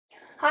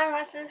Hi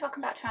Rasslers,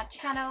 welcome back to my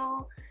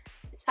channel.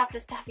 It's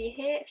fabulous to have you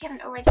here. If you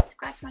haven't already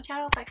subscribed to my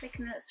channel by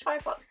clicking the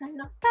subscribe box and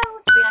the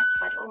bell to be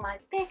notified of all my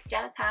big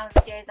jealous hound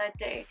videos I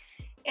do.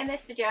 In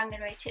this video I'm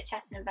going to be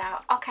chit-chatting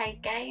about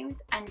arcade games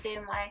and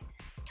doing my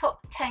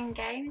top 10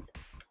 games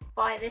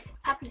by this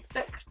fabulous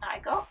book that I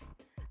got,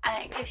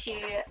 and it gives you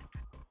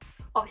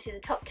obviously the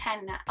top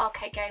 10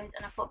 arcade games,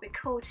 and I thought it'd be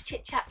cool to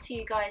chit-chat to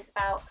you guys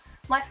about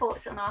my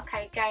thoughts on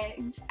arcade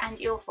games and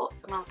your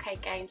thoughts on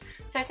arcade games.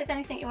 So if there's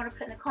anything you want to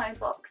put in the comment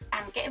box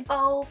and get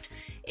involved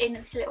in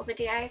this little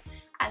video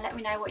and let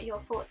me know what your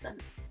thoughts on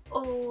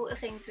all the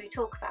things we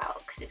talk about,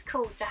 because it's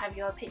cool to have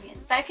your opinion.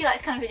 So if you like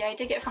this kind of video,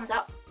 do give it a thumbs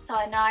up so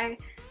I know,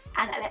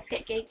 and let's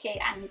get geeky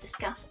and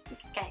discuss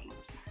games.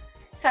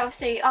 So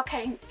obviously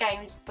arcade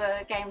games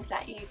were games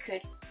that you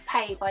could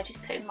pay by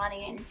just putting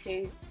money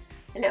into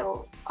a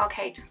little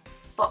arcade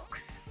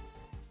box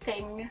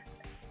thing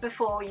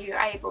before you were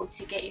able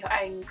to get your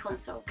own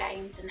console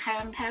games, and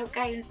handheld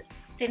games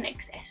didn't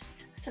exist.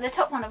 So the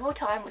top one of all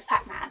time was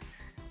Pac-Man,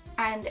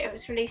 and it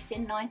was released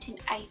in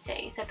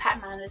 1980. So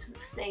Pac-Man was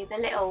obviously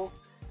the little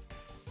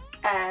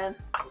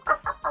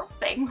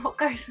thing that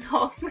goes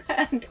along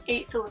and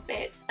eats all the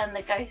bits, and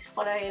the ghosts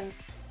follow him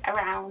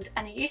around,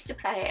 and you used to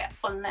play it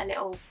on a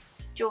little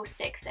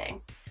joystick thing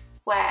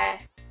where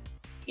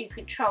you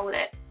control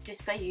it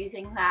just by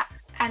using that.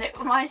 And it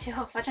reminds you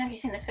of, I don't know if you've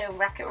seen the film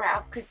Wreck-It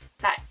Ralph, because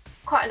that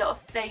quite a lot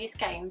of these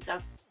games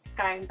are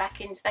going back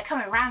into, they're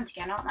coming around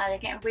again, aren't they? They're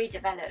getting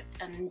redeveloped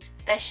and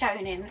they're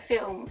shown in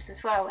films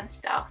as well and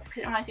stuff,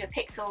 because it reminds you of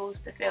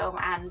Pixels, the film,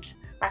 and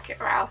Wreck-It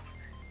Ralph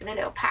with a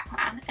little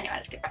Pac-Man. Anyway,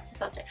 let's get back to the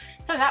subject.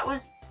 So that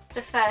was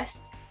the first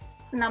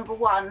number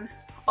one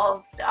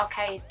of the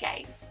arcade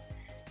games.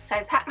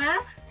 So Pac-Man,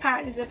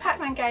 apparently the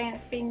Pac-Man game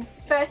has been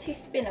 30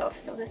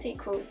 spin-offs of the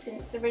sequels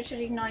since the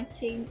originally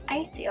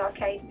 1980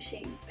 arcade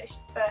machine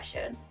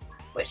version,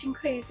 which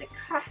includes the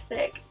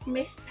classic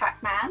Miss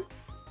Pac-Man,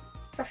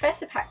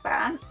 Professor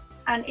Pac-Man,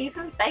 and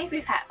even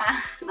Baby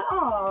Pac-Man.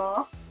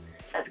 Oh,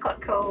 that's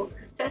quite cool.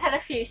 So it's had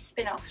a few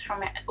spin-offs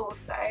from it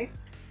also.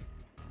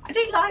 I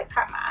do like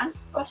Pac-Man.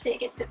 Obviously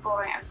it gets a bit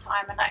boring over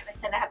time, and like they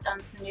said, they have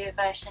done some newer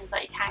versions,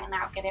 like you can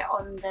now get it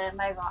on the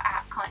mobile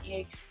app, can't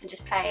you, and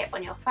just play it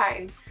on your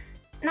phone.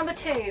 Number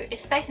two is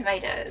Space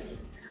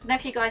Invaders. I don't know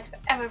if you guys have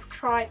ever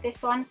tried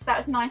this one. So that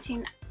was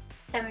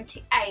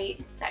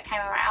 1978 that came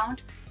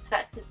around. So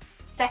that's the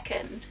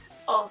second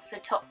of the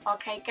top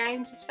arcade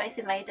games of Space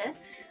Invaders.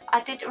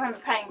 I did remember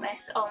playing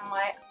this on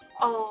my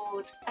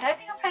old, I don't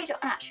think I played it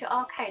on actual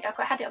arcade,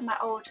 I had it on my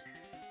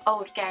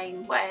old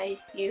game where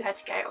you had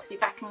to go obviously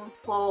back and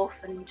forth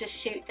and just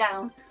shoot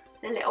down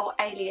the little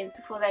aliens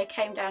before they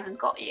came down and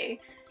got you.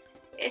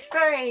 It's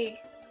very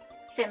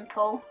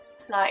simple,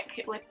 like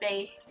it would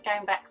be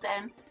going back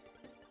then,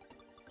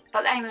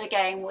 but the aim of the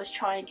game was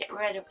trying to get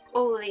rid of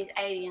all these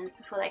aliens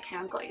before they came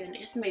and got you, and it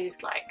just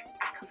moved like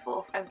back and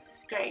forth over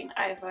the screen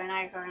over and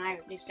over and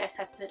over. You just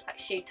had to like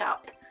shoot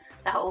up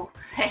the whole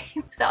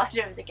thing.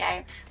 Started of the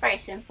game. Very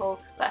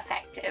simple but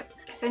effective.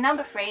 So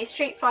number three is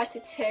Street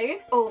Fighter 2,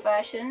 all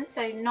versions.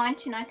 So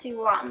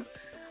 1991.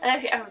 I don't know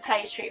if you ever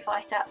played Street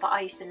Fighter, but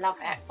I used to love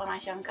it when I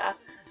was younger.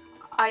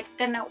 I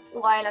don't know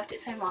why I loved it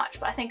so much,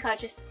 but I think I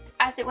just,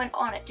 as it went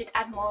on, it did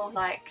add more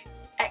like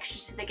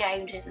extras to the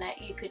game, didn't it?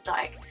 You could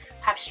like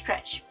have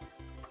stretch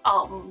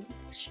arms,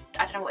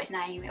 I don't know what his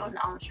name, it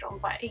wasn't Armstrong,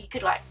 but you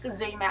could like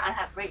zoom out and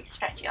have really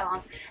stretchy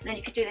arms, and then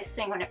you could do this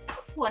thing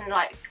when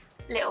like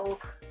little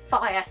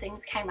fire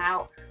things came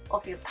out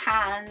of your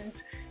pans,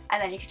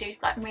 and then you could do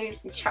like moves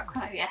and chuck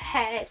them over your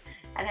head,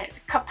 and then it's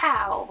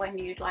kapow when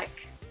you'd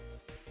like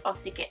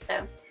obviously get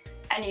them.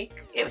 And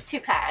it was 2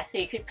 players, so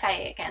you could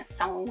play against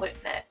someone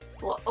with it.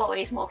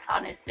 Always more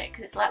fun, isn't it?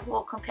 Because it's like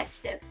more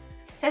competitive.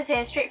 It says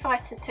here Street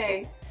Fighter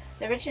 2,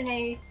 the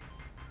originally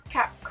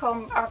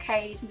Capcom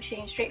arcade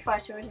machine Street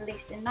Fighter was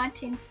released in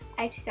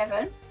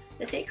 1987.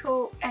 The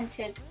sequel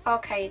entered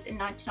arcades in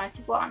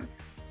 1991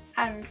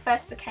 and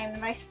first became the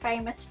most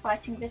famous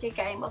fighting video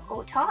game of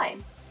all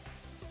time.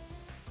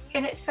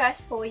 In its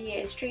first 4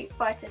 years, Street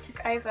Fighter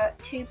took over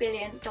 $2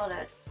 billion.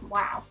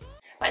 Wow.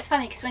 But it's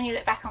funny because when you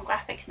look back on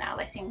graphics now,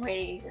 they seem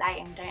really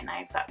lame, don't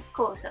they? But of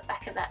course,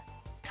 back at that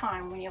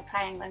time when you're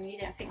playing them, you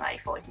didn't think like,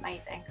 you thought it was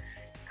amazing,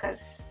 because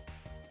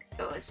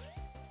it was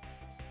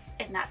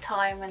in that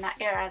time and that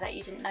era that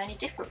you didn't know any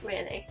different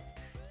really.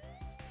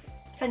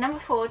 So number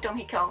 4,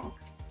 Donkey Kong.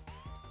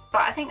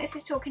 But I think this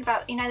is talking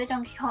about, you know, the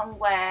Donkey Kong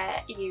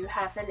where you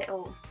have the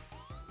little,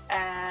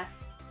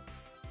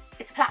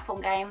 it's a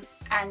platform game,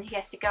 and he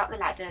has to go up the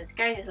ladders,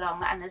 goes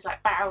along, and there's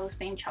like barrels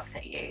being chucked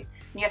at you,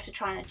 and you have to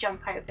try and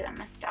jump over them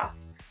and stuff.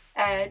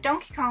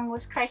 Donkey Kong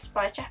was created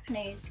by a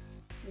Japanese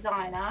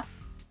designer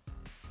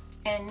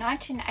in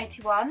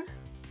 1981,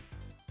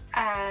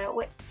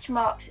 which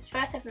marks its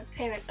first ever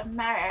appearance of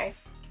Mario,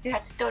 who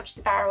had to dodge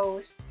the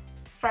barrels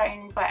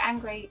thrown by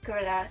angry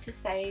gorilla to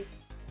save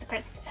the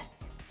princess.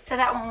 So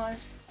that one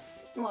was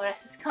more or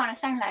less the kind of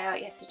same layout.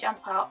 You have to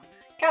jump up,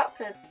 go up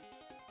the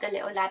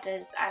little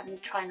ladders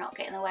and try not to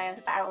get in the way of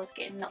the barrels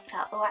getting knocked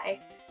out of the way.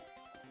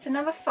 So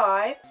number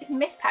 5 is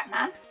Miss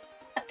Pac-Man.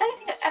 I don't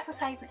think I've ever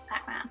played Miss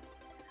Pac-Man.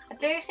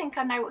 do think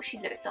I know what she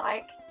looks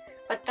like,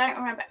 but I don't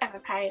remember ever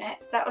playing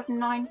it. So that was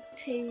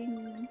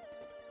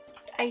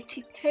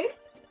 1982.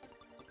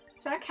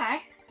 So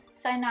okay.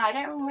 So no, I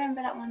don't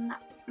remember that one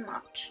that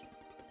much.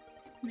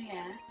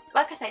 Yeah.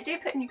 Like I say, do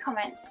put in your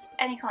comments,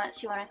 any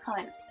comments you want to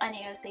comment on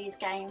any of these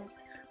games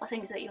or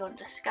things that you want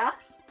to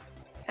discuss.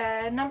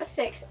 Number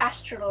 6,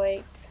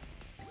 Asteroids.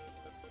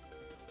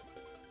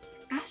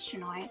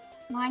 Astronauts?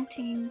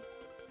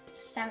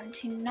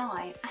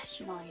 1979.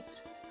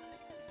 Asteroids.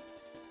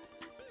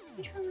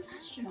 Which one was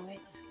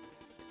Asteroids?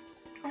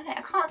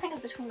 I can't think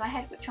of the top of my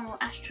head which one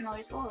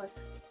Asteroids was.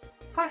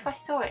 Probably if I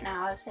saw it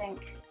now, I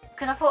think.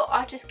 Because I thought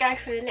I'd just go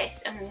through the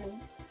list, and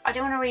I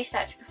didn't want to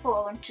research before.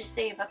 I wanted to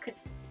see if I could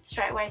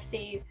straight away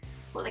see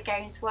what the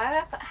games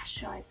were. But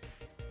Asteroids,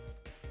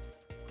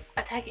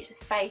 I take it's a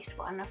space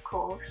one, of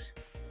course.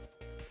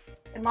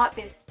 It might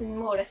be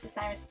more or less the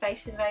same as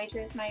Space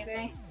Invaders,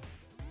 maybe.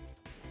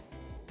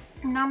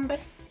 Number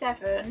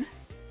 7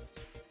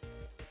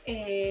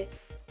 is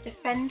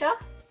Defender. I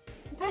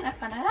don't know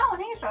if I know that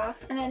one either.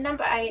 And then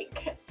number 8,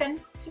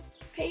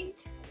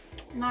 Centipede.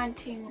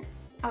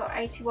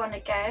 1981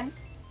 again.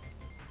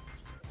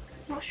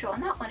 Not sure on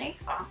that one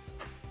either.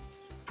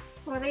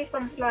 Well, these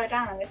ones low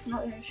down on this, I'm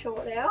not even sure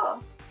what they are.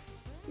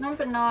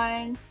 Number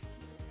 9,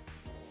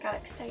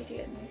 Galaxy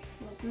Stadium,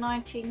 was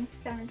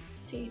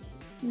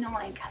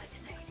 1979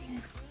 Galaxy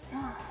Stadium.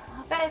 Oh,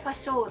 I bet if I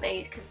saw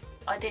these, because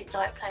I did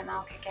like playing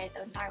arcade games, I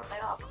would know what they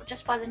are, but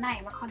just by the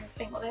name I can't even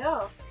think what they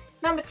are.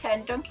 Number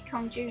 10, Donkey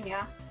Kong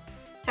Jr.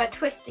 So a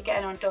twist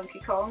again on Donkey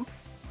Kong,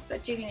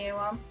 but Junior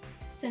one.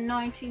 So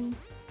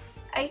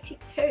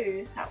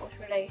 1982 that was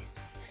released.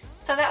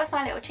 So that was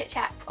my little chit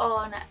chat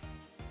on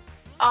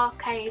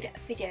arcade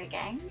video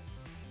games.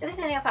 If there's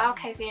any other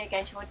arcade video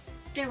games you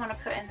do want to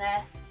put in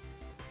the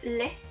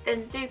list,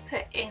 then do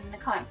put in the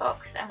comment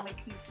box and we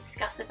can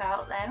discuss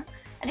about them.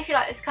 And if you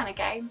like this kind of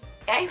if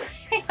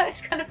you like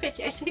this kind of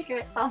video, do give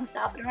it a thumbs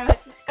up, and remember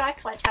to subscribe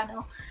to my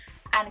channel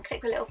and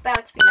click the little bell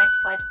to be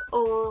notified of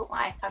all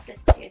my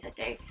fabulous videos I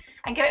do.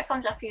 And give it a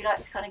thumbs up if you like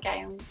this kind of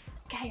I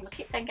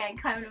keep saying game,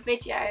 kind of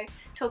video,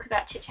 talk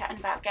about chit-chatting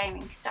about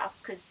gaming stuff,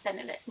 because then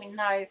it lets me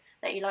know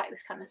that you like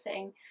this kind of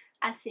thing.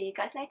 And see you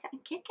guys later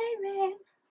and keep gaming!